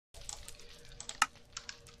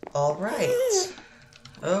Alright.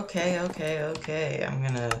 Okay. I'm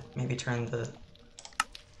gonna maybe turn the...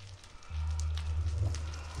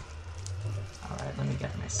 Alright, let me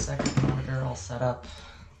get my second monitor all set up.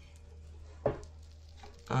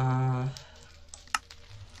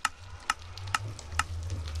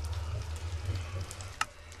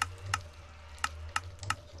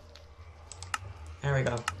 There we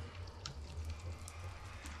go.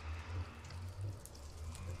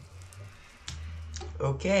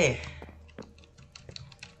 Okay.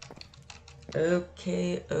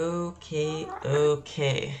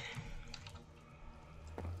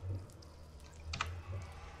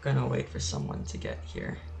 Gonna wait for someone to get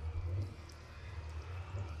here.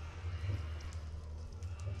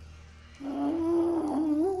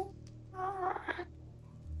 No.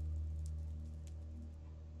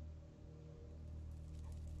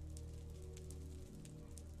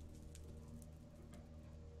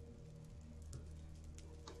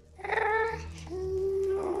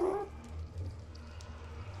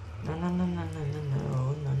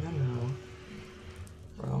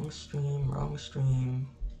 Wrong stream.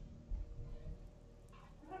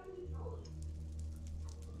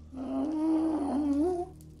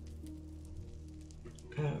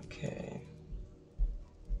 Okay.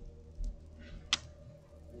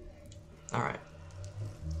 Alright.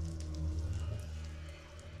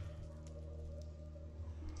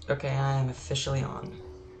 Okay, I am officially on.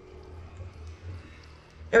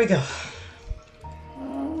 There we go.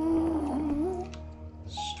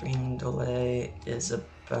 Stream delay is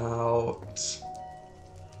about...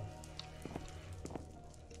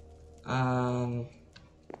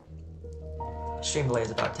 Stream delay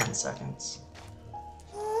is about 10 seconds.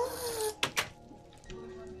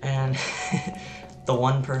 And the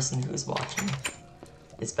one person who's watching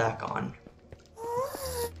is back on.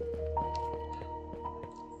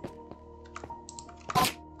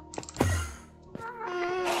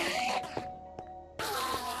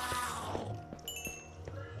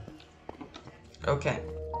 Okay.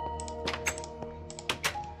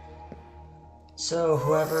 So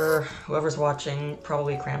whoever's watching,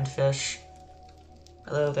 probably Crammed Fish.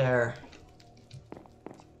 Hello there.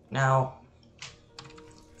 Now,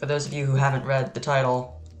 for those of you who haven't read the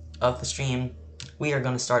title of the stream, we are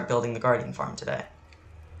going to start building the Guardian Farm today.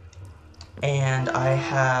 And I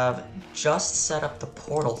have just set up the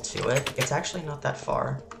portal to it. It's actually not that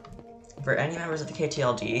far. For any members of the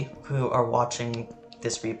KTLD who are watching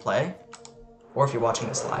this replay, or if you're watching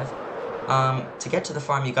this live, to get to the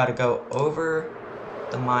farm you gotta go over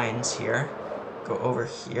the mines here, go over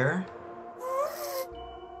here.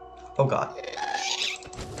 Oh god.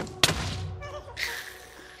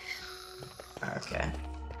 Okay.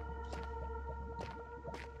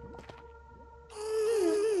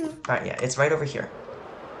 Alright, yeah, it's right over here.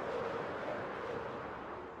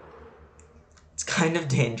 It's kind of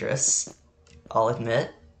dangerous, I'll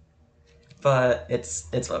admit. But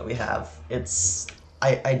it's what we have.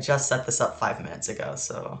 I just set this up 5 minutes ago,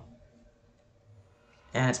 so...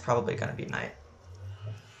 And it's probably gonna be night.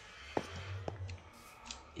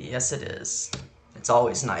 Yes, it is. It's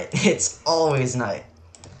always night. It's always night.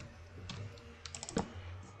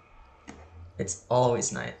 It's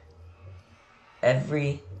always night.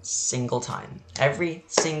 Every single time. Every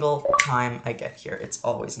single time I get here, it's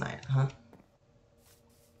always night, huh?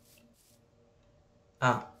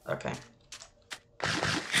 Oh, okay.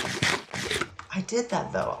 I did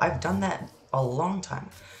that, though. I've done that a long time.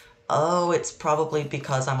 Oh, it's probably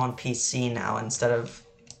because I'm on PC now instead of...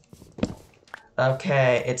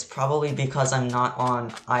 Okay, it's probably because I'm not on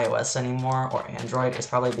iOS anymore, or Android. It's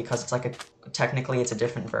probably because it's like a... Technically, it's a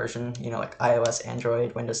different version. You know, like iOS,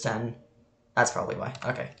 Android, Windows 10. That's probably why.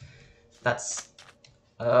 Okay. That's...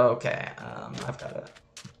 Okay, I've got to...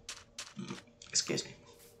 Excuse me.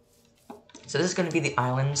 So this is going to be the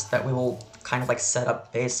islands that we will kind of like set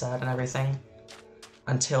up base at and everything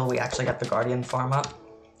until we actually get the Guardian Farm up.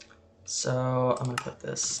 So I'm going to put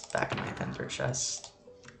this back in my ender chest.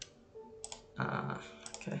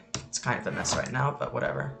 Okay, it's kind of a mess right now, but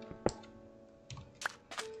whatever.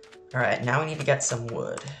 Alright, now we need to get some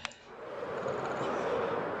wood.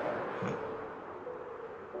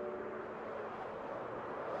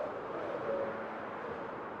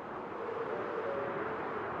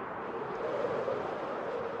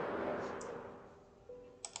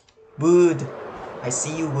 Wood! I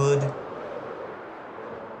see you, wood.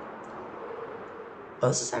 Oh,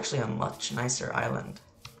 this is actually a much nicer island.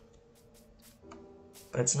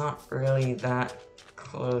 But it's not really that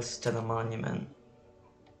close to the monument.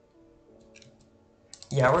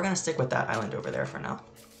 Yeah, we're gonna stick with that island over there for now.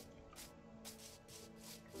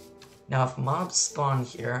 Now, if mobs spawn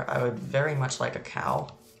here, I would very much like a cow.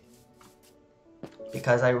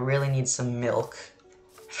 because I really need some milk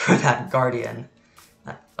for that Guardian.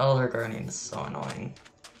 That Elder Guardian is so annoying.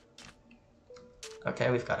 Okay,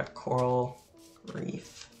 we've got a coral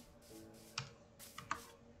reef.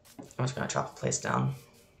 I'm just gonna chop the place down.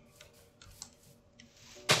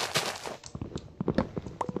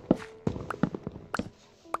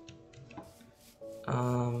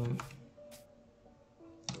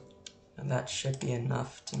 And that should be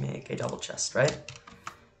enough to make a double chest, right?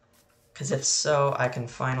 Because if so, I can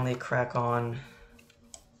finally crack on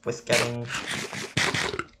with getting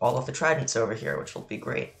all of the tridents over here, which will be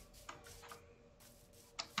great.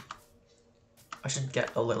 I should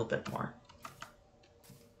get a little bit more.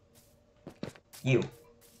 You.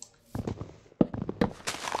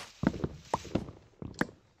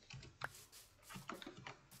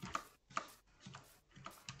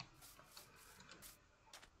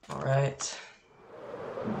 Alright.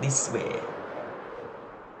 This way.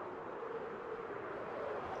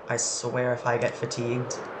 I swear if I get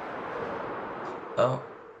fatigued... Oh.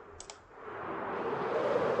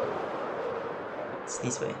 It's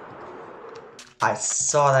this way. I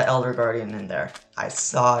saw that Elder Guardian in there. I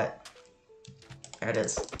saw it. There it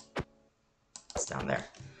is. It's down there.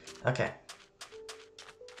 Okay.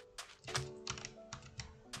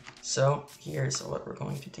 So, here's what we're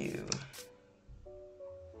going to do.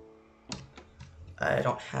 I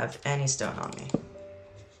don't have any stone on me.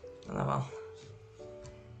 Oh well.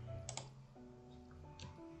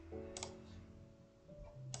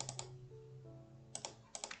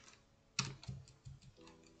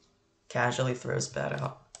 Casually throws bed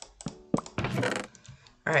out.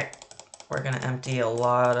 Alright, we're gonna empty a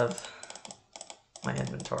lot of my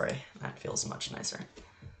inventory. That feels much nicer.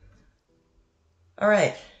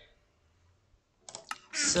 Alright.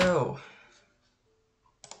 So...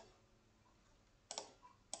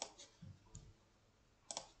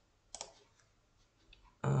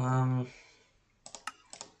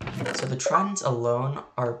 So the tridents alone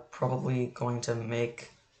are probably going to make...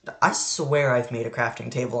 I swear I've made a crafting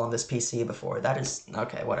table on this PC before. That is...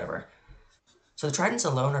 okay, whatever. So the tridents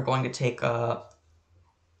alone are going to take all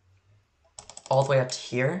the way up to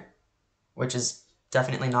here, which is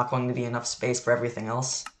definitely not going to be enough space for everything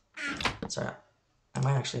else. Sorry, I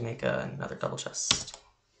might actually make another double chest.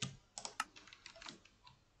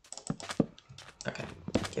 Okay,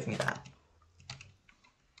 give me that.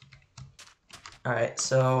 Alright,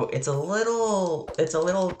 so it's a little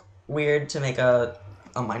weird to make a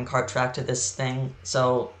minecart track to this thing,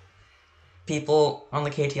 so people on the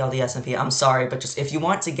KTLD SMP, I'm sorry, but just if you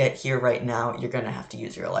want to get here right now, you're gonna have to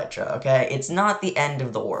use your elytra, okay? It's not the end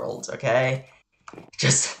of the world, okay?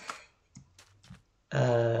 Just...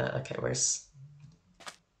 okay, where's...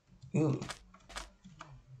 Ooh.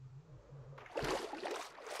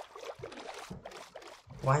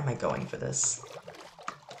 Why am I going for this?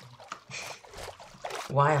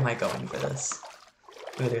 Why am I going for this?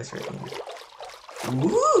 Ooh, there's Ravine.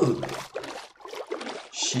 Ooh!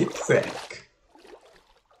 Shipwreck.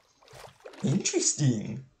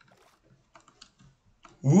 Interesting.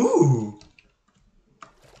 Ooh!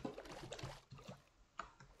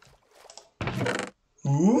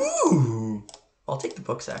 Ooh! I'll take the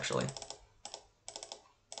books, actually.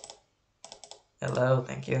 Hello,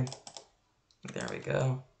 thank you. There we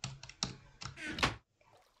go.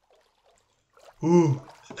 Ooh,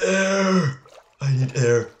 air! I need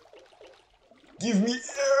air. Give me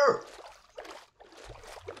air!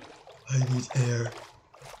 I need air.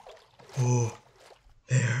 Oh,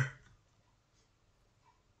 air.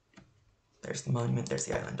 There's the monument, there's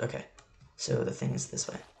the island. Okay, so the thing is this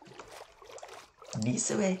way. This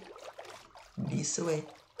way. This way.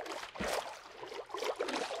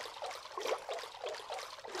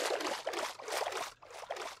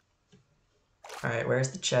 Alright, where's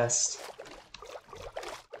the chest?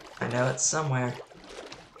 I know it's somewhere.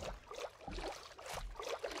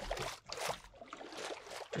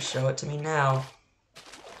 Just show it to me now.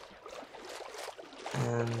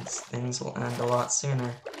 And things will end a lot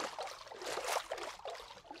sooner.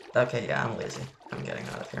 Okay, yeah, I'm lazy. I'm getting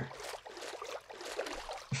out of here.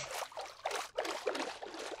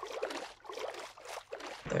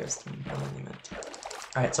 There's the monument.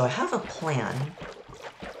 Alright, so I have a plan.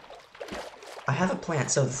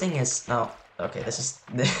 So the thing is, oh, okay, this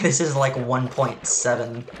is like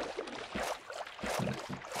 1.7.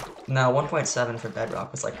 No, 1.7 for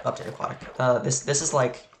Bedrock was like update aquatic. This is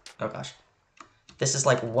like, oh gosh, this is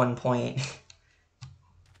like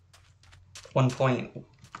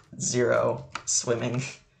 1.0 swimming,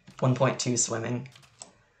 1.2 swimming.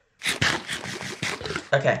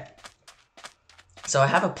 Okay, so I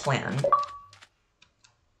have a plan.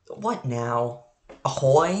 What now?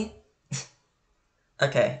 Ahoy?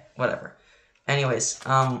 Okay, whatever. Anyways,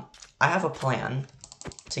 I have a plan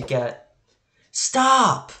to get...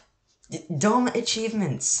 Stop! Dumb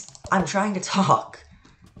achievements! I'm trying to talk.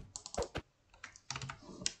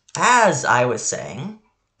 As I was saying,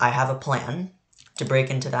 I have a plan to break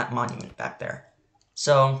into that monument back there.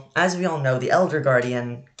 So, as we all know, the Elder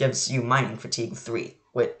Guardian gives you Mining Fatigue 3,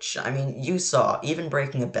 which, I mean, you saw, even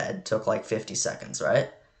breaking a bed took like 50 seconds, right?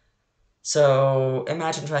 So,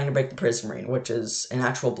 imagine trying to break the Prismarine, which is an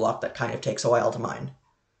actual block that kind of takes a while to mine.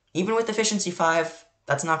 Even with Efficiency 5,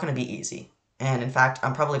 that's not going to be easy. And in fact,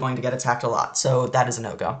 I'm probably going to get attacked a lot, so that is a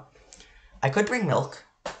no-go. I could bring milk,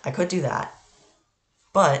 I could do that,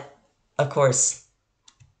 but, of course,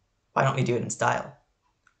 why don't we do it in style?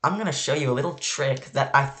 I'm going to show you a little trick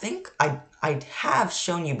that I think I have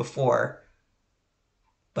shown you before,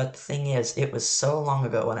 but the thing is, it was so long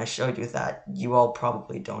ago when I showed you that you all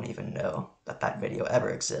probably don't even know that that video ever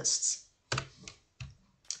exists.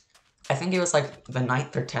 I think it was like the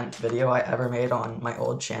 9th or 10th video I ever made on my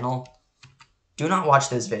old channel. Do not watch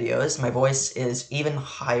those videos. My voice is even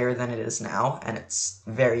higher than it is now, and it's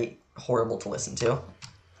very horrible to listen to.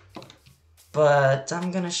 But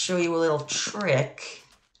I'm gonna show you a little trick,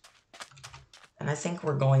 and I think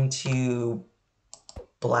we're going to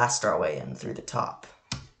blast our way in through the top.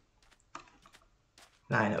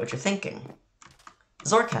 Now I know what you're thinking.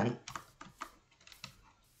 Zorken,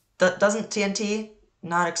 doesn't TNT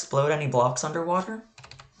not explode any blocks underwater?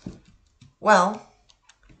 Well,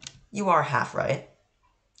 you are half right.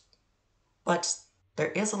 But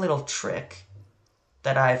there is a little trick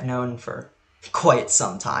that I've known for quite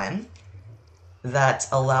some time that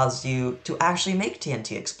allows you to actually make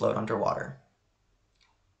TNT explode underwater.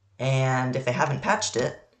 And if they haven't patched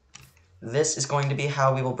it, this is going to be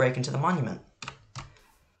how we will break into the monument.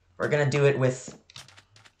 We're gonna do it with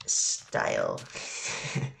style.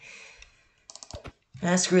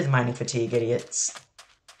 Screw the mining fatigue, idiots.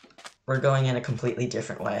 We're going in a completely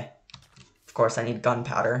different way. Of course, I need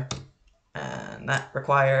gunpowder. And that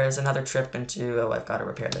requires another trip into... Oh, I've got to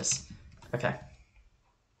repair this. Okay.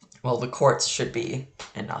 Well, the quartz should be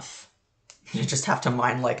enough. You just have to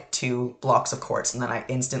mine like 2 blocks of quartz, and then I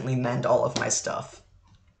instantly mend all of my stuff.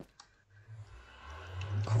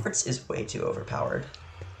 Quartz is way too overpowered.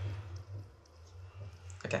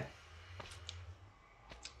 Okay.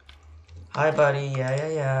 Hi, buddy.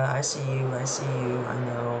 Yeah. I see you. I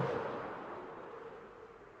know.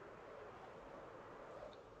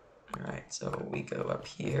 Alright, so we go up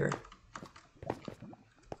here.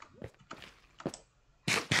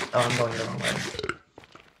 Oh, I'm going the wrong way.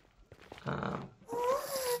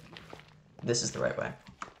 This is the right way.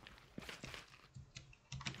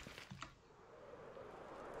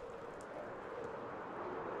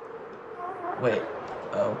 Wait.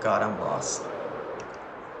 Oh god, I'm lost.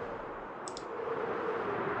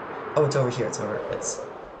 Oh, it's over here,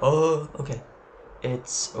 Oh, okay.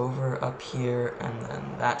 It's over up here, and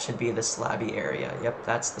then that should be the slabby area. Yep,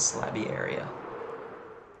 that's the slabby area.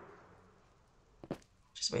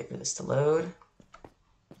 Just wait for this to load.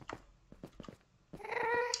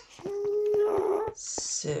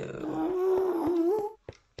 So...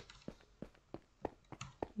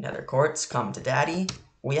 Nether quartz, come to daddy.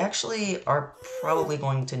 We actually are probably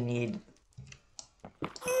going to need...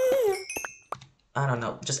 I don't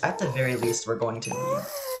know, just at the very least we're going to need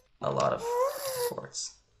a lot of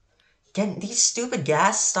quartz. Can these stupid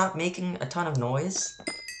gas stop making a ton of noise?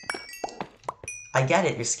 I get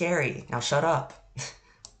it, you're scary. Now shut up.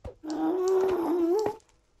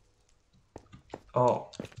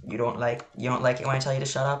 Oh, you don't like it when I tell you to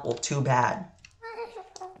shut up? Well, too bad.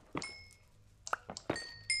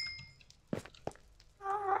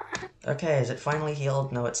 Okay, is it finally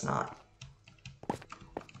healed? No, it's not.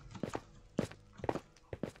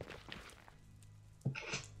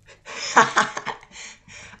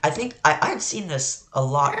 I think I've seen this a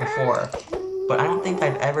lot before, but I don't think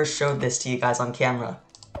I've ever showed this to you guys on camera.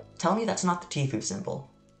 Tell me that's not the Tfue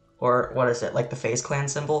symbol. Or what is it, like the FaZe Clan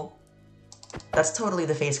symbol? That's totally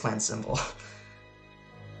the FaZe Clan symbol.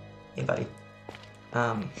 Hey, buddy.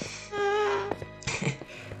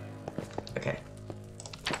 Okay.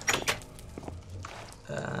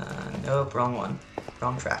 Nope, wrong one.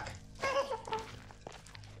 Wrong track.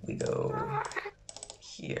 We go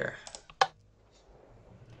here.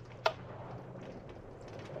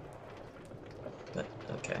 But,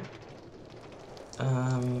 okay.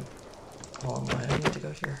 Hold on, why do I need to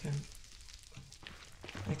go here again?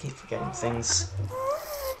 I keep forgetting things.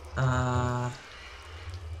 Oh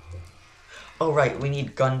right, we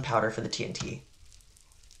need gunpowder for the TNT.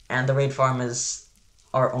 And the raid farm is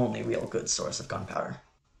our only real good source of gunpowder.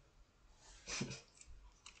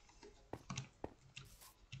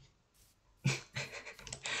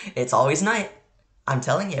 It's always night. I'm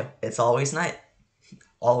telling you, it's always night.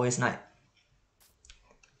 Always night.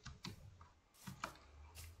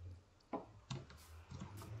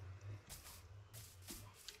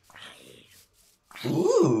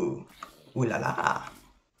 Ooh. Ooh la la.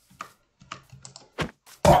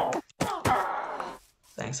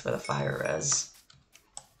 Thanks for the fire res.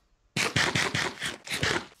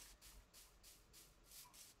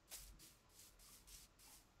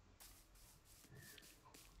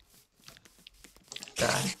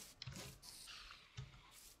 God.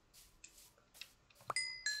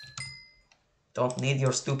 Don't need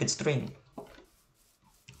your stupid string.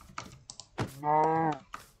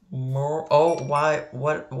 More. Oh, why?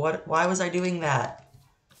 What? Why was I doing that?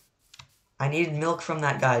 I needed milk from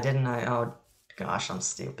that guy, didn't I? Oh, gosh, I'm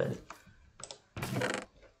stupid.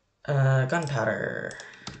 Gunpowder.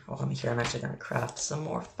 Oh, let me hear. I'm actually gonna craft some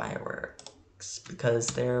more fireworks because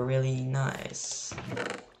they're really nice.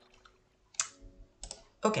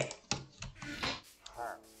 Okay.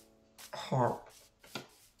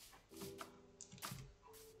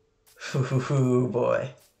 Ooh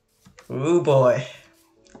boy. Ooh boy.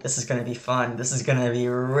 This is gonna be fun. This is gonna be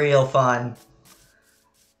real fun.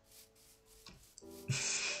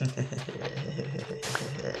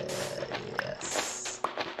 Yes.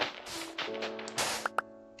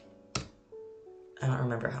 I don't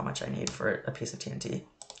remember how much I need for a piece of TNT.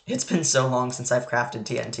 It's been so long since I've crafted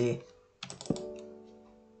TNT.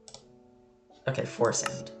 Okay, 4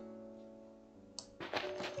 sand.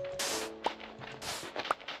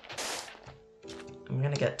 I'm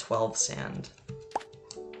gonna get 12 sand.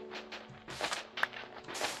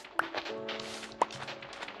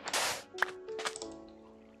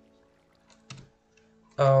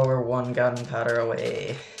 Oh, we're 1 gunpowder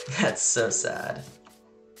away. That's so sad.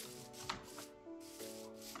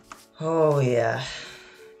 Oh yeah.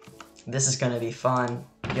 This is gonna be fun.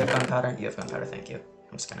 You have gunpowder? You have gunpowder, thank you.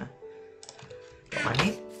 I'm just gonna get my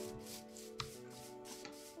meat.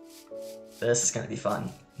 This is gonna be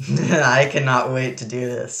fun. I cannot wait to do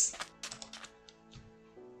this.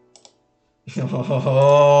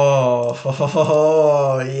 Oh,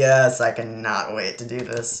 yes, I cannot wait to do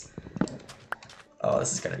this. Oh,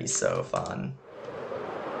 this is gonna be so fun.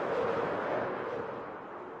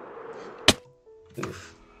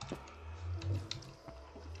 Oof.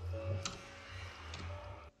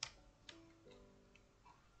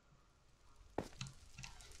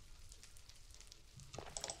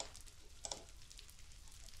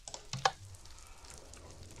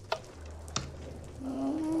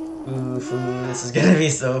 Oof, this is gonna be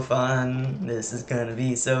so fun. This is gonna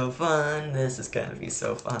be so fun. This is gonna be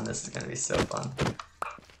so fun. This is gonna be so fun.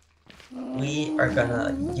 We are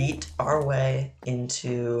gonna yeet our way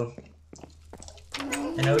into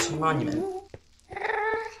an ocean monument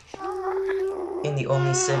in the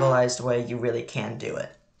only civilized way you really can do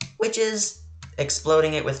it, which is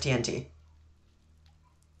exploding it with TNT.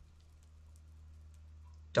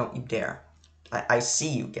 Don't you dare. I see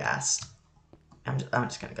you, gas. I'm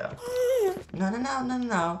just gonna go. No,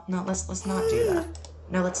 let's not do that.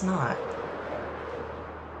 No, let's not.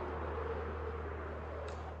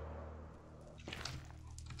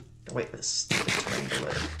 Wait for this stupid terrain to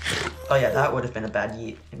live. Oh yeah, that would have been a bad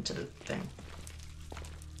yeet into the thing.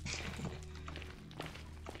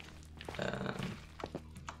 God.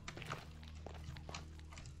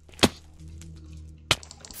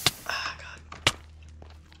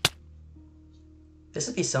 This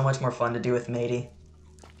would be so much more fun to do with Matey.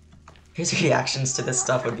 His reactions to this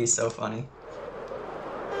stuff would be so funny.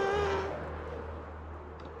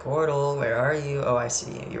 Portal, where are you? Oh, I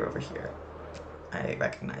see you. You're over here. I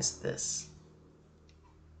recognize this.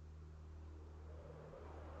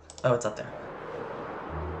 Oh, it's up there.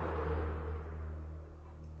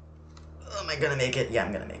 Am I gonna make it? Yeah,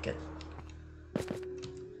 I'm gonna make it.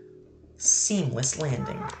 Seamless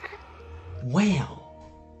landing. Wow.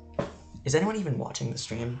 Is anyone even watching the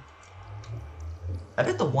stream? I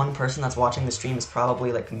bet the one person that's watching the stream is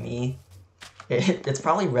probably like me. It's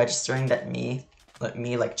probably registering that me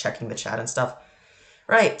checking the chat and stuff.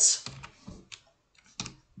 Right.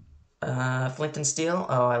 Flint and steel.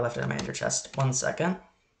 Oh, I left it in my ender chest. 1 second.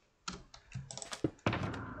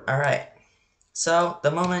 Alright. So,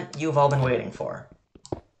 the moment you've all been waiting for.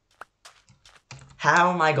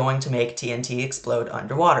 How am I going to make TNT explode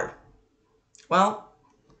underwater? Well,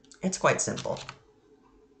 it's quite simple.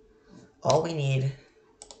 All we need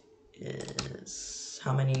is...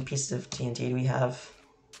 How many pieces of TNT do we have?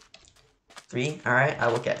 3? Alright, I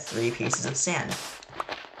will get 3 pieces of sand.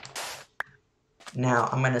 Now,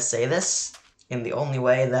 I'm going to say this in the only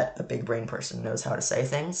way that a big brain person knows how to say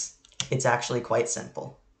things. It's actually quite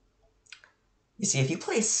simple. You see, if you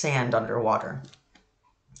place sand underwater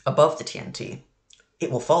above the TNT, it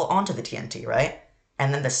will fall onto the TNT, right?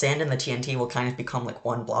 And then the sand and the TNT will kind of become like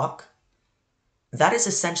one block. That is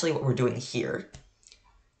essentially what we're doing here.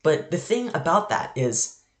 But the thing about that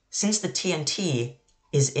is, since the TNT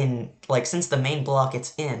is in, like, since the main block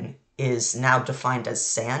it's in is now defined as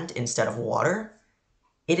sand instead of water,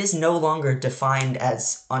 it is no longer defined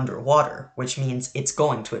as underwater, which means it's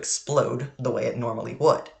going to explode the way it normally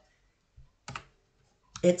would.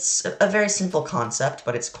 It's a very simple concept,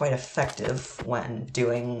 but it's quite effective when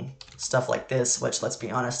doing stuff like this, which, let's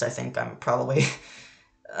be honest, I think I'm probably...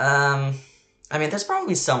 I mean, there's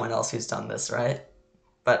probably someone else who's done this, right?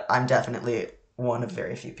 But I'm definitely one of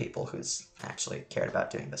very few people who's actually cared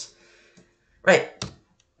about doing this. Right.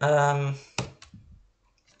 Oh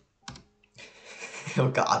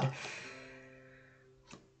god.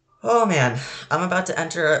 Oh man, I'm about to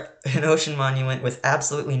enter an ocean monument with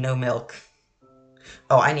absolutely no milk.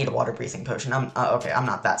 Oh, I need a water-breathing potion. Okay, I'm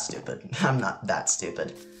not that stupid. I'm not that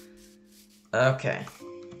stupid. Okay.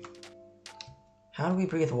 How do we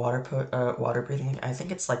breathe water breathing? I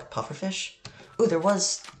think it's like pufferfish. Ooh, there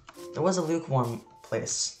was a lukewarm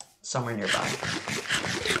place somewhere nearby.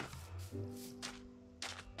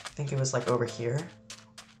 I think it was like over here.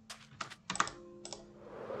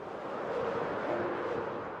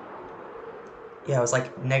 Yeah, it was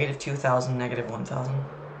like -2,000, -1,000.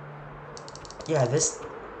 Yeah, this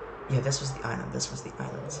was the island. This was the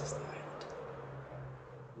island. This is the island.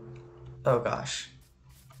 Oh gosh.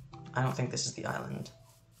 I don't think this is the island.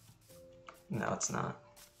 No, it's not.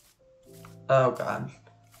 Oh god.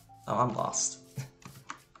 Oh, I'm lost.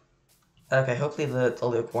 Okay, hopefully the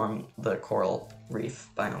lukewarm, the coral reef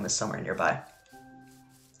biome is somewhere nearby.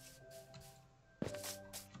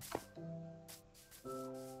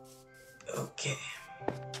 Okay.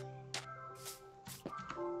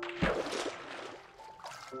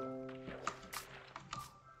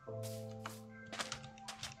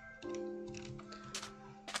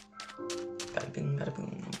 Bada bing, bada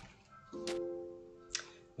boom.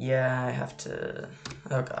 Yeah, I have to...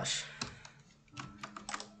 Oh gosh.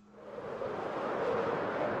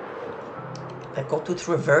 I got to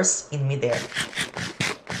traverse in midair.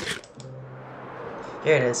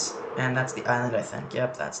 Here it is. And that's the island, I think.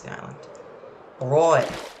 Yep, that's the island. Roy!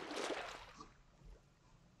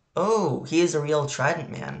 Oh, he is a real trident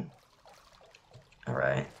man.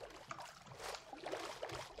 Alright.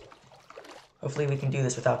 Hopefully we can do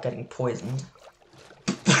this without getting poisoned.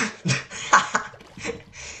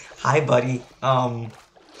 Hi, buddy.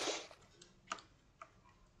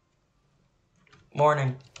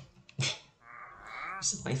 Morning.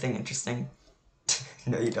 Is anything interesting?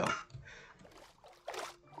 No, you don't.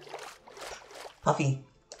 Puffy.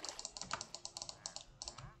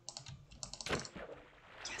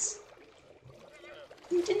 Yes.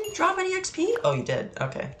 You didn't drop any XP? Oh, you did.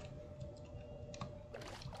 Okay.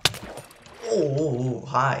 Oh,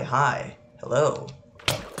 hi, hi. Hello.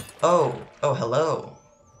 Oh, hello.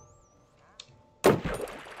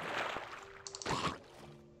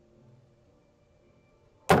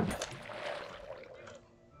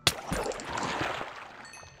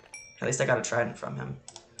 At least I got a trident from him.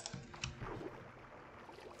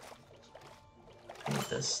 I need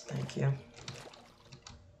this, thank you.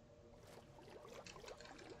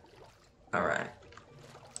 Alright.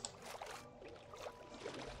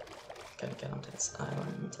 Gotta get onto this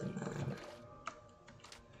island and then...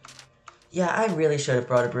 Yeah, I really should have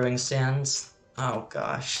brought a brewing stand. Oh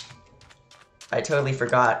gosh. I totally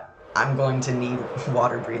forgot. I'm going to need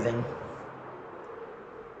water breathing.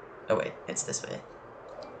 Oh wait, it's this way.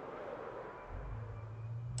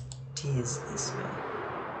 Is this way.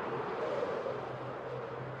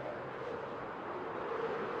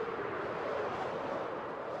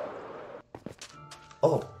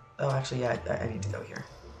 Oh, actually, yeah, I need to go here.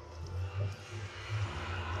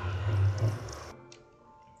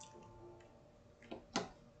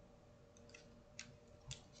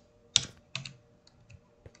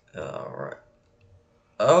 Alright.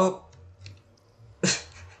 Oh!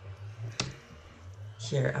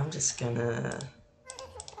 Here, I'm just gonna...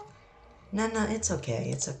 No, it's okay.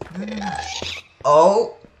 It's okay. No.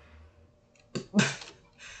 Oh!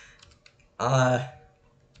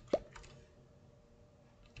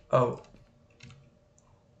 Oh.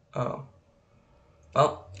 Oh.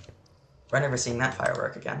 Well, we're never seeing that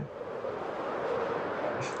firework again.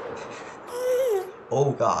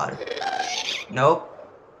 Oh god. Nope.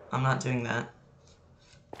 I'm not doing that.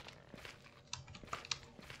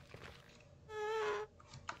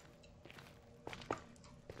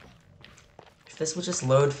 If this would just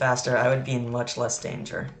load faster, I would be in much less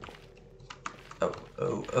danger. Oh,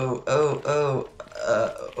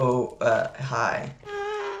 Hi.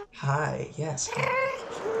 Hi, yes.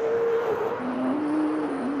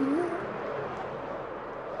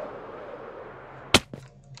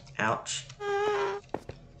 Ouch.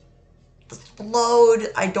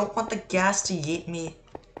 Load! I don't want the gas to yeet me.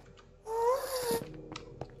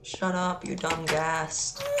 Shut up, you dumb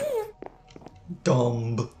gas.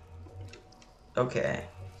 Dumb. Okay.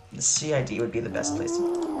 The CID would be the best place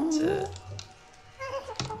to...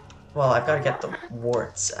 Well, I've got to get the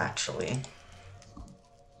warts, actually.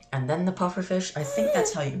 And then the pufferfish. I think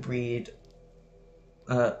that's how you breed...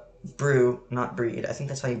 brew, not breed. I think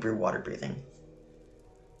that's how you brew water breathing.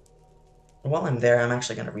 While I'm there, I'm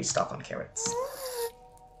actually going to restock on carrots.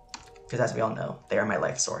 Because as we all know, they are my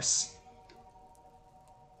life source.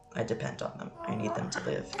 I depend on them. I need them to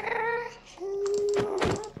live.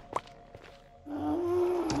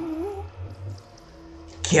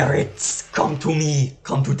 Carrots, come to me.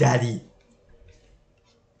 Come to Daddy.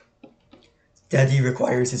 Daddy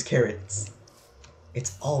requires his carrots.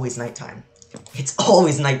 It's always nighttime. It's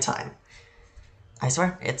always nighttime. I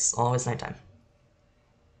swear, it's always nighttime.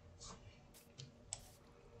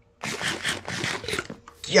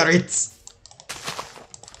 Carrots!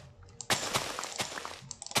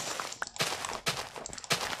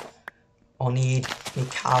 I need me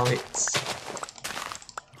carrots.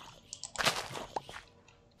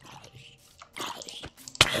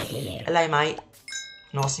 Hello, mate.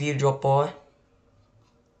 Nice of you to drop by.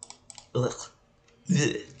 Ugh.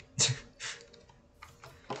 Ugh.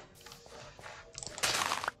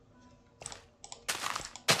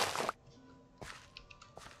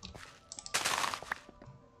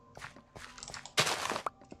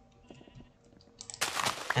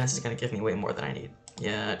 And this is gonna give me way more than I need.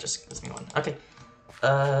 Yeah, it just gives me one. Okay.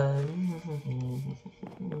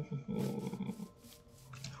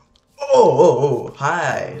 Oh,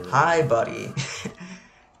 hi. Hi, buddy.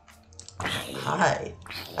 Hi.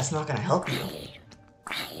 That's not gonna help you.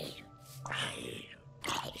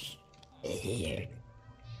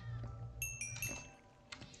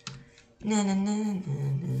 Na na na na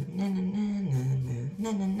na na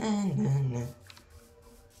na na na na na.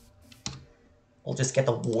 We'll just get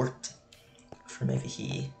the wart from over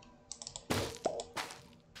here.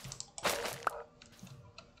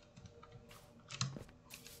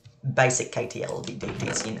 Basic KTLD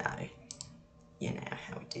duties, you know. You know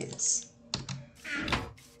how it is.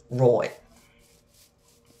 Right.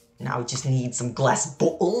 Now we just need some glass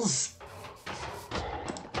bottles.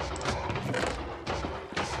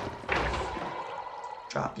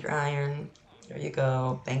 Drop your iron. There you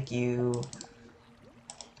go. Thank you.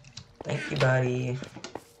 Thank you, buddy.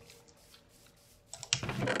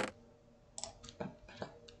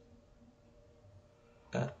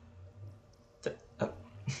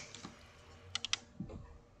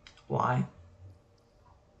 Why?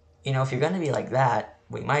 You know, if you're gonna be like that,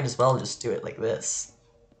 we might as well just do it like this.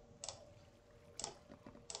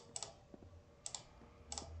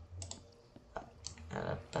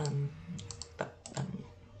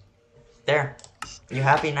 There. You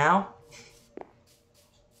happy now?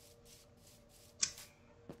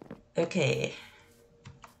 Okay.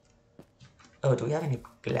 Oh, do we have any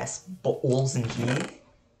glass bottles in here?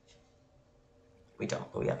 We don't,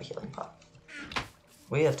 but we have a healing pot.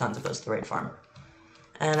 We have tons of those at the raid farm.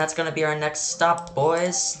 And that's gonna be our next stop,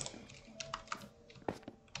 boys.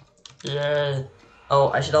 Yeah. Oh,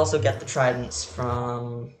 I should also get the tridents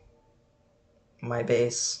from my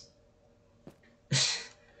base.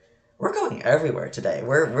 We're going everywhere today.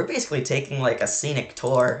 We're basically taking like a scenic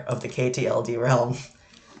tour of the KTLD realm.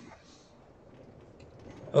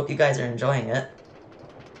 Hope you guys are enjoying it.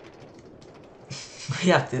 we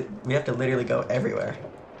have to literally go everywhere.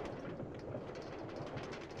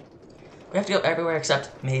 We have to go everywhere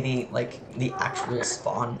except maybe like the actual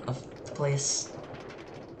spawn of the place.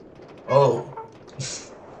 Oh.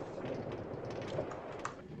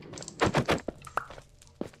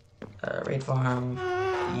 Raid farm.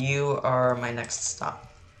 You are my next stop.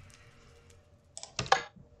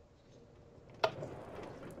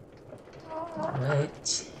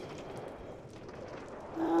 Alright.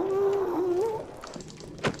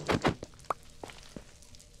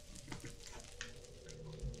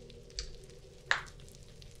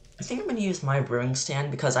 I think I'm gonna use my brewing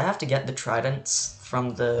stand because I have to get the tridents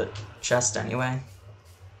from the chest anyway.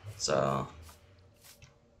 So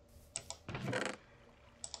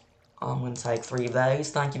I'm gonna take 3 of those,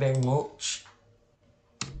 thank you very much.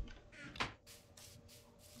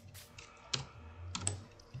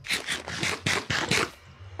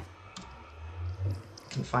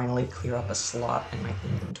 Can finally clear up a slot in my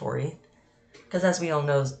inventory. Because as we all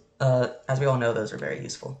know, As we all know, those are very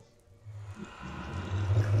useful.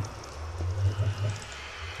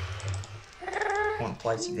 One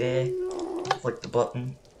place you there. Click the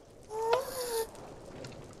button.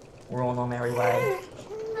 We're on our merry way.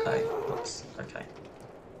 Oh, oops. Okay.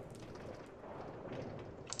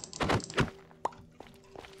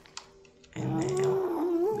 And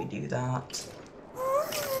now we do that.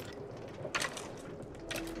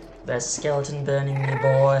 There's a skeleton burning me,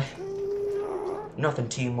 boy. Nothing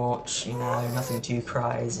too much, you know, nothing too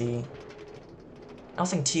crazy.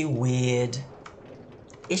 Nothing too weird.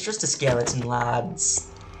 It's just a skeleton,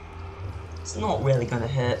 lads. It's not really gonna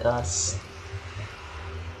hurt us.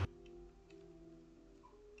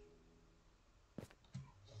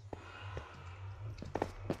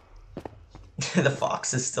 The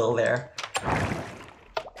fox is still there.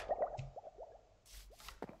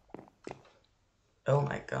 Oh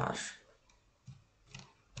my gosh.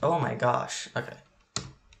 Oh my gosh. Okay.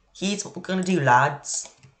 Here's what we're gonna do,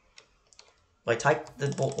 lads. Like, type the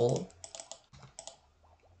ball.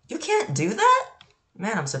 You can't do that?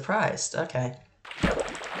 Man, I'm surprised. Okay.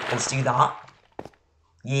 Let's do that.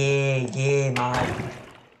 Yeah, man.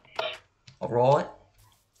 Alright.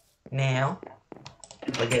 Now,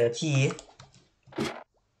 we get up here.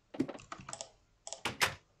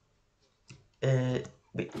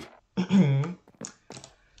 Wait.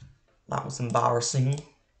 That was embarrassing.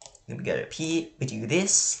 Then we get up here, we do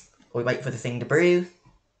this. We wait for the thing to brew.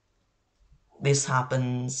 This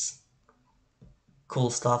happens. Cool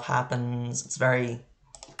stuff happens. It's very,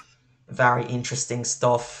 very interesting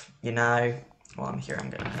stuff, you know. While I'm here, I'm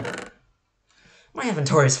gonna... My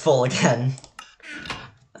inventory is full again.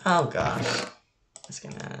 Oh gosh.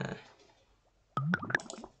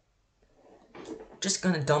 Just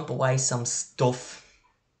gonna dump away some stuff.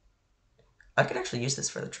 I could actually use this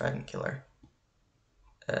for the dragon killer.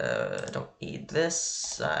 I don't need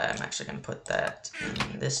this. I'm actually gonna put that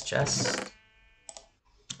in this chest.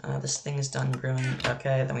 This thing is done brewing.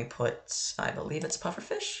 Okay, then we put, I believe it's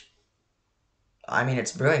pufferfish? I mean,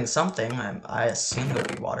 it's brewing something. I assume it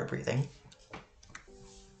would be water breathing.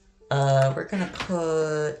 We're gonna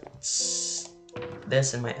put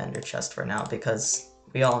this in my ender chest for now, because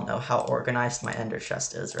we all know how organized my ender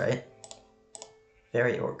chest is, right?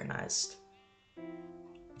 Very organized.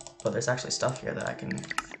 But there's actually stuff here that I can...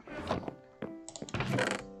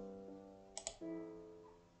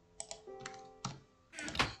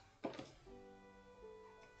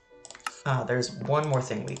 Ah, there's one more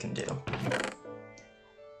thing we can do.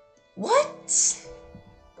 What?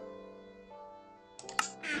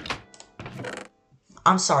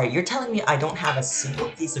 I'm sorry, you're telling me I don't have a single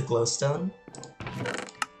piece of glowstone?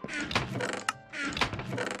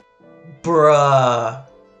 Bruh.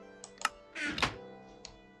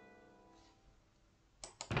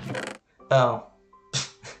 Oh.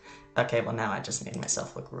 Okay, well now I just made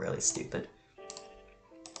myself look really stupid.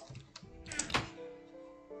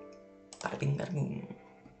 Bada bing, bada boom.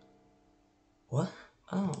 What?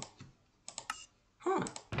 Oh. Huh.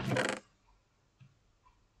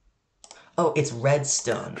 Oh, it's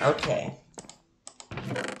redstone. Okay.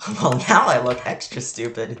 Well, now I look extra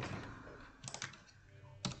stupid.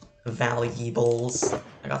 Valuables.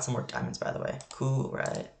 I got some more diamonds, by the way. Cool,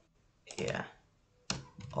 right? Yeah.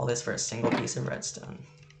 All this for a single piece of redstone.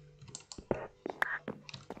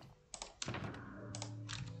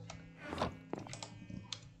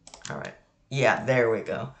 Alright. Yeah, there we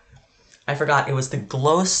go. I forgot, it was the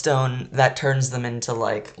glowstone that turns them into,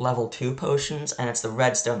 like, level 2 potions, and it's the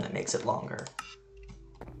redstone that makes it longer.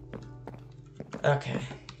 Okay.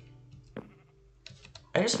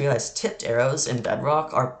 I just realized tipped arrows in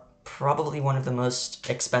Bedrock are probably one of the most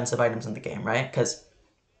expensive items in the game, right? Because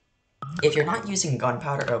if you're not using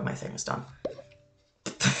gunpowder... Oh, my thing is done.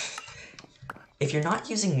 If you're not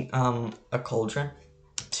using a cauldron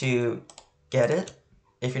to get it,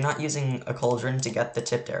 if you're not using a cauldron to get the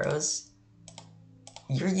tipped arrows,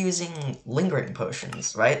 you're using lingering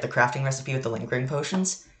potions, right? The crafting recipe with the lingering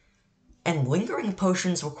potions. And lingering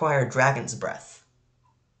potions require dragon's breath.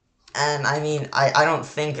 And I mean, I don't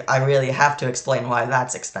think I really have to explain why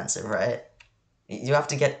that's expensive, right? You have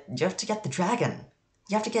to get the dragon.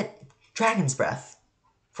 You have to get dragon's breath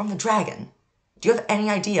from the dragon. Do you have any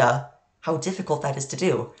idea how difficult that is to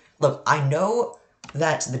do? Look, I know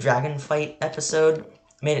that the dragon fight episode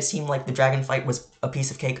made it seem like the dragon fight was a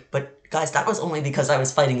piece of cake, but guys, that was only because I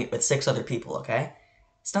was fighting it with 6 other people, okay?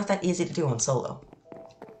 It's not that easy to do on solo.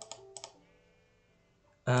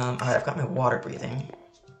 Alright, I've got my water breathing.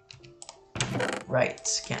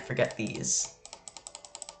 Right, can't forget these.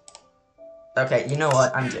 Okay, you know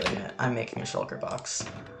what? I'm doing it. I'm making a shulker box.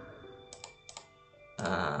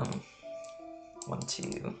 1,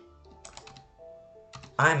 2...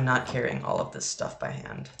 I'm not carrying all of this stuff by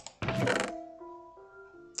hand.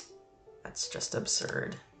 That's just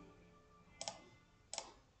absurd.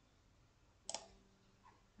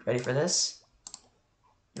 Ready for this?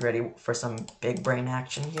 You ready for some big brain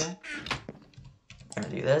action here? We're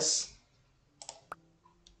gonna do this.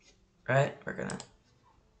 Right? We're gonna...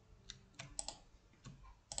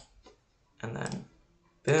 And then,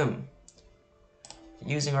 boom.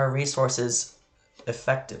 Using our resources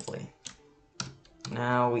effectively.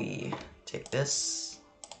 Now we take this.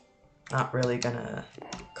 Not really gonna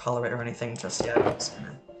color it or anything just yet. I'm just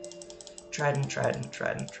gonna trident.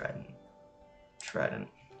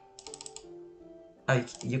 Oh,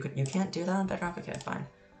 you can't do that on Bedrock? Okay, fine.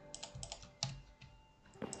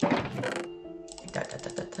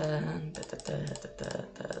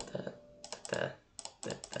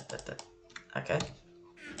 Okay.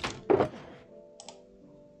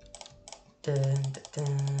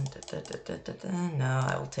 No,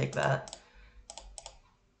 I will take that.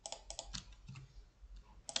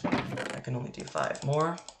 I can only do 5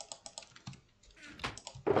 more.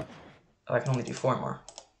 Oh, I can only do 4 more.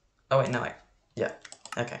 Oh wait, no, yeah,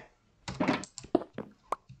 okay.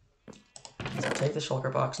 So I'll take the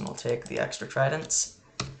shulker box and we'll take the extra tridents.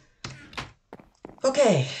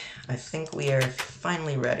 Okay, I think we are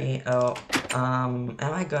finally ready. Oh, am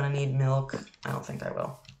I gonna need milk? I don't think I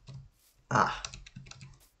will. Ah.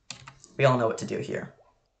 We all know what to do here.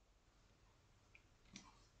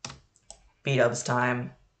 B-dubs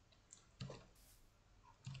time.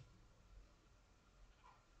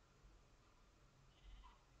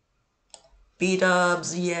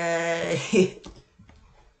 B-dubs, yay!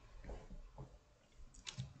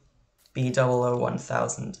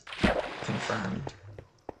 B001,000 confirmed.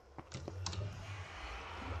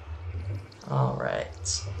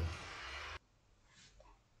 Alright.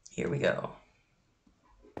 Here we go.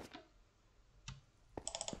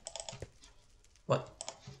 What?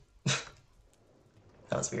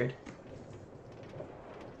 That was weird.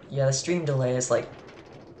 Yeah, the stream delay is like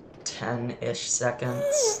 10-ish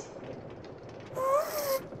seconds.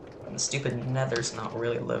 And the stupid nether's not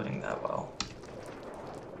really loading that well.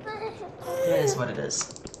 It is what it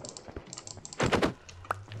is.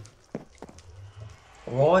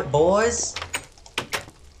 Right, boys.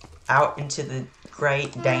 Out into the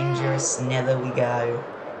great, dangerous nether we go.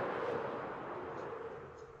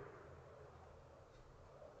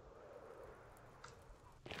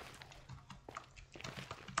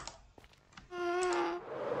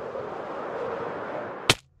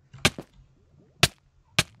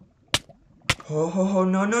 Oh,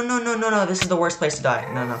 no, this is the worst place to die.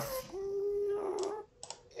 No.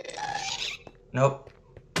 Nope.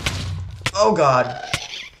 Oh god.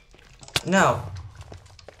 No.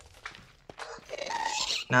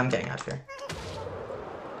 Now I'm getting out of here.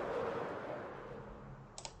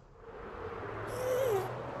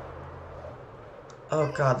 Oh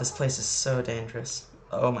god, this place is so dangerous.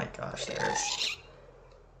 Oh my gosh,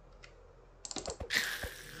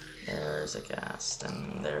 there's a gas,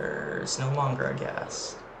 then there's no longer a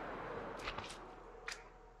gas.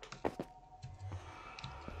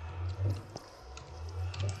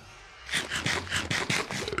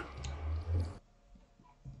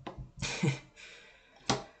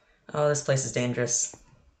 Oh, this place is dangerous.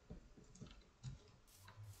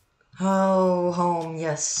 Oh, home,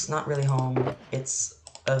 yes, not really home. It's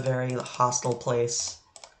a very hostile place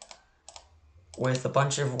with a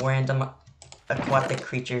bunch of random aquatic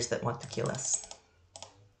creatures that want to kill us.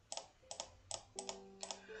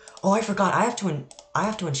 Oh, I forgot. I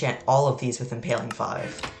have to enchant all of these with Impaling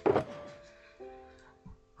 5.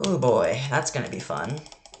 Oh boy, that's gonna be fun.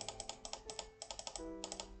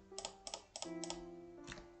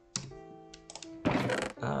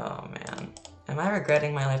 Oh man. Am I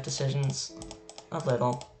regretting my life decisions? A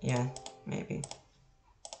little. Yeah, maybe.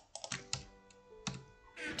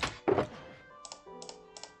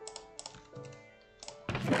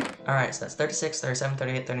 Alright, so that's 36, 37,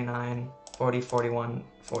 38, 39, 40, 41,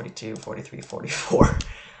 42, 43, 44.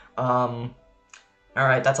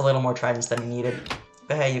 Alright, that's a little more tridents than needed.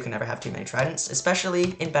 But hey, you can never have too many tridents,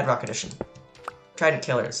 especially in Bedrock Edition. Trident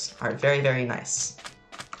killers are very, very nice.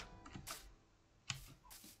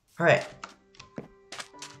 Alright.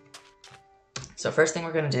 So first thing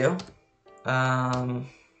we're gonna do,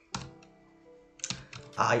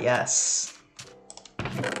 yes.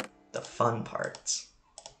 The fun part.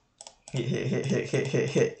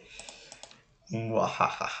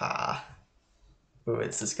 Mwahaha. Ooh,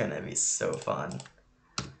 this is gonna be so fun.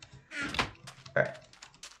 Alright.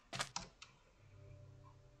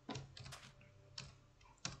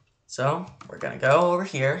 So, we're gonna go over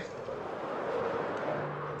here.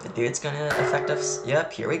 The dude's gonna affect us.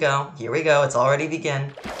 Yep, here we go. Here we go. It's already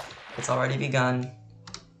begun. It's already begun.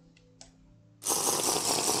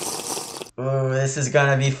 Ooh, this is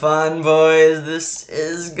gonna be fun, boys. This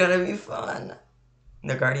is gonna be fun.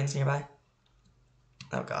 The Guardians nearby?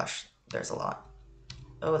 Oh gosh, there's a lot.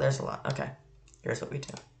 Oh, there's a lot. Okay, here's what we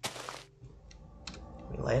do.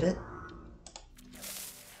 We light it.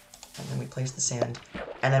 And then we place the sand.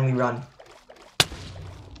 And then we run.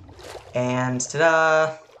 And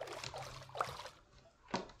ta-da!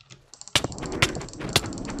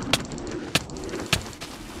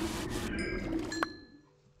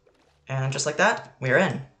 And just like that, we're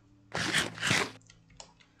in.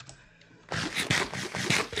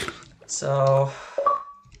 So...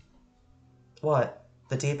 What?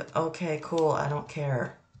 The deep... Okay, cool, I don't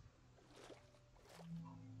care.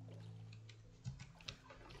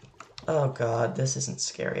 Oh god, this isn't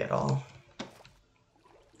scary at all.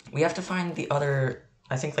 We have to find the other,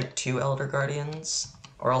 I think like 2 Elder Guardians,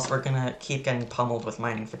 or else we're gonna keep getting pummeled with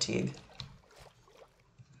mining fatigue.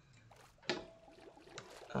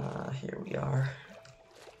 Here we are.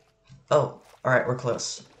 Oh, alright, we're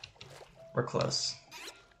close. We're close.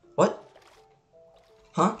 What?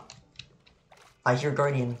 Huh? I hear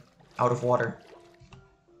Guardian out of water.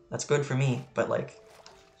 That's good for me, but like,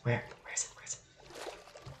 where? Where is it? Where is it?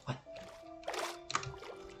 What?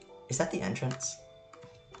 Is that the entrance?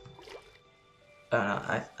 Oh no,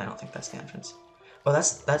 I don't think that's the entrance. Oh,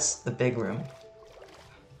 that's the big room.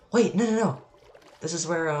 Wait, no. This is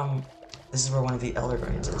where one of the Elder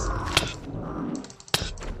Guardians is.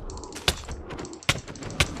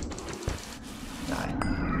 Die.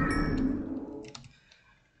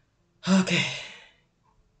 Okay.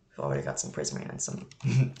 We've already got some prismarine and some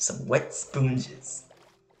some wet sponges.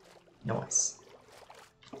 Nice.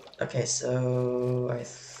 Okay, so I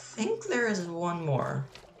think there is one more.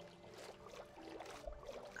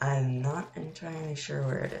 I'm not entirely sure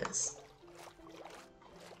where it is.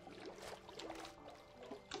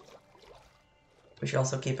 We should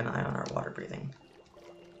also keep an eye on our water breathing.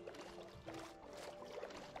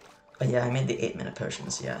 But yeah, I made the 8-minute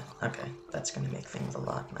potions, yeah. Okay, that's gonna make things a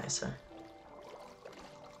lot nicer.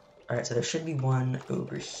 Alright, so there should be one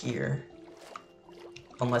over here.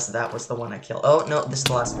 Unless that was the one I killed. Oh, no, this is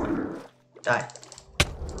the last one. Die.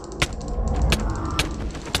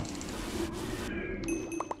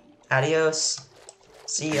 Adios.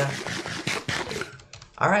 See ya.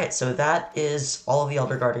 Alright, so that is all of the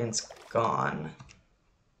Elder Guardians gone.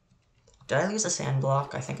 Did I lose a sand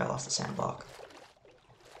block? I think I lost a sand block.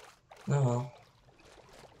 Oh well.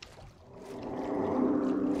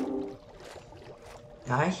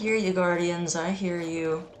 I hear you, Guardians, I hear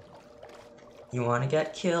you. You want to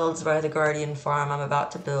get killed by the Guardian Farm I'm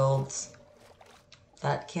about to build.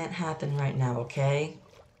 That can't happen right now, okay?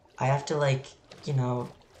 I have to, like, you know,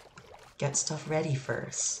 get stuff ready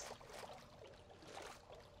first.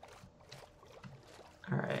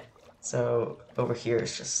 Alright, so over here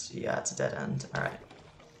is just, yeah, it's a dead end. Alright.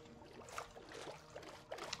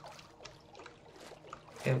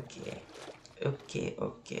 Okay.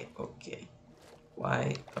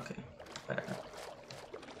 Why? Okay, whatever.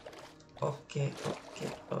 Okay.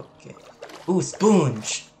 Ooh,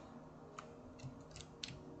 sponge!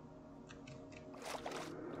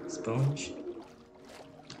 Sponge?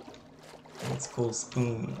 It's cool,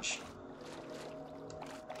 sponge.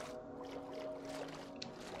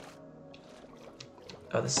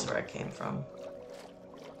 Oh, this is where I came from.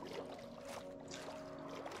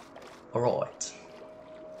 Alright.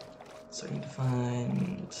 So we need to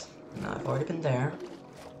find... No, I've already been there.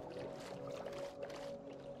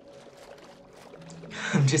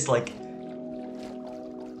 I'm just like...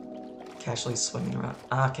 casually swinging around.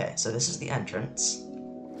 Okay, so this is the entrance.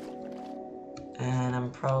 And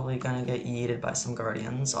I'm probably gonna get yeeted by some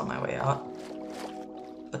Guardians on my way out.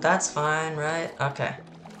 But that's fine, right? Okay.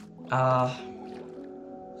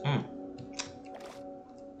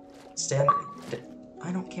 Standard...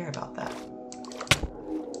 I don't care about that.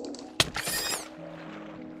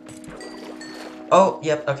 Oh,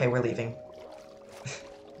 yep, okay, we're leaving.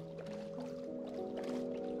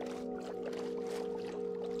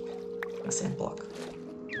 A sand block.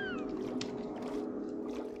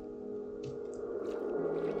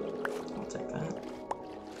 I'll take that.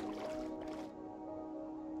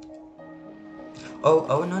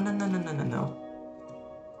 Oh, no.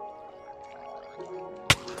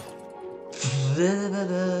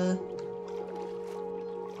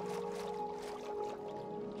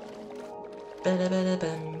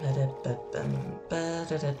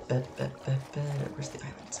 Where's the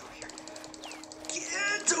island? It's over here.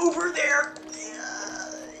 It's over there!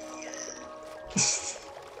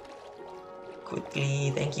 Yeah.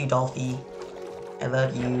 quickly. Thank you, Dolphy. I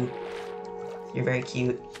love you. You're very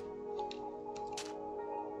cute.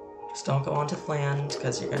 Just don't go onto the land,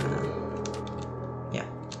 because you're gonna... Yeah.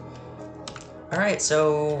 Alright,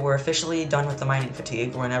 so we're officially done with the mining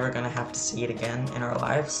fatigue. We're never gonna have to see it again in our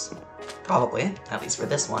lives. Probably, at least for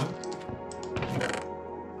this one.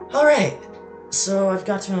 Alright, so I've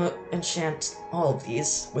got to enchant all of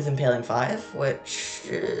these with Impaling 5, which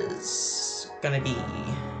is gonna be...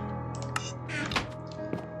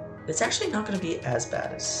 It's actually not gonna be as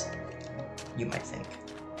bad as you might think.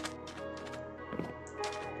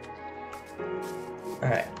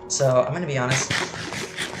 Alright, so I'm gonna be honest.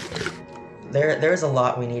 There's a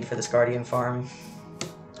lot we need for this Guardian Farm.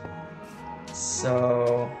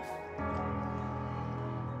 So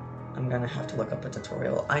I'm gonna have to look up a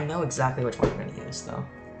tutorial. I know exactly which one I'm gonna use though.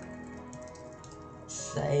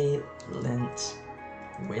 Silent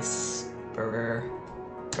Whisperer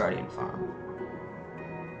Guardian Farm.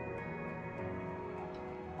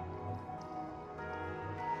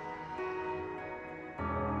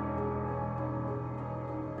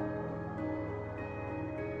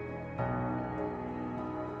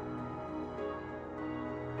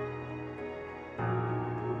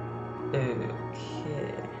 Okay.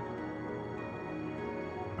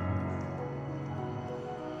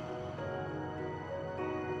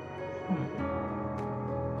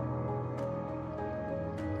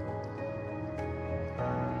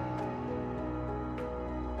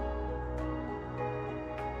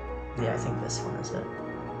 Yeah, I think this one is it.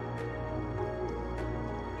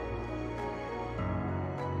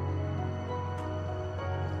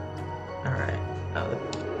 Alright.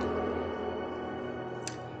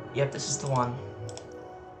 Yep, this is the one.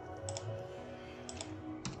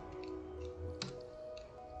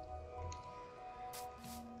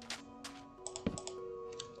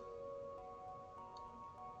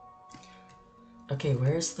 Okay,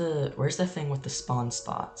 where's the thing with the spawn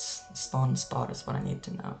spots? The spawn spot is what I need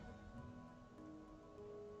to know.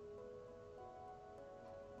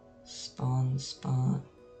 Spawn spot.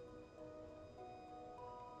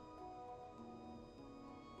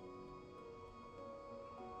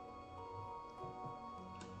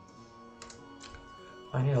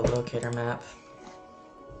 I need a locator map.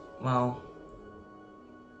 Well,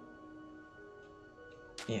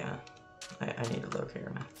 yeah, I need a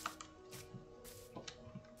locator map.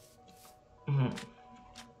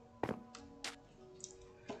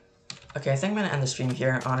 Okay, I think I'm gonna end the stream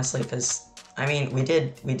here, honestly, because I mean, we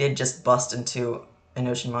did just bust into an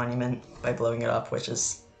ocean monument by blowing it up, which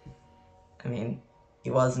is, I mean,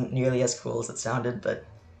 it wasn't nearly as cool as it sounded, but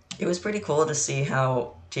it was pretty cool to see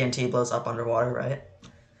how TNT blows up underwater, right?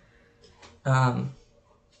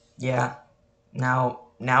 Yeah.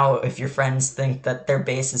 Now, if your friends think that their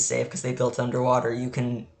base is safe because they built it underwater, you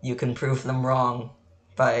can prove them wrong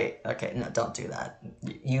by... Okay, no, don't do that.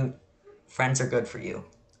 Friends are good for you,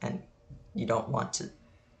 and you don't want to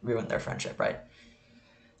ruin their friendship, right?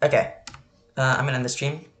 Okay, I'm gonna end the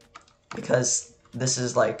stream, because this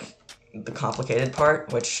is, like, the complicated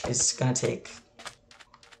part, which is gonna take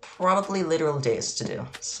probably literal days to do,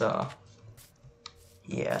 so...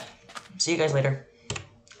 Yeah. See you guys later.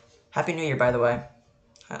 Happy New Year, by the way.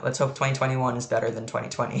 Let's hope 2021 is better than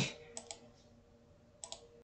 2020.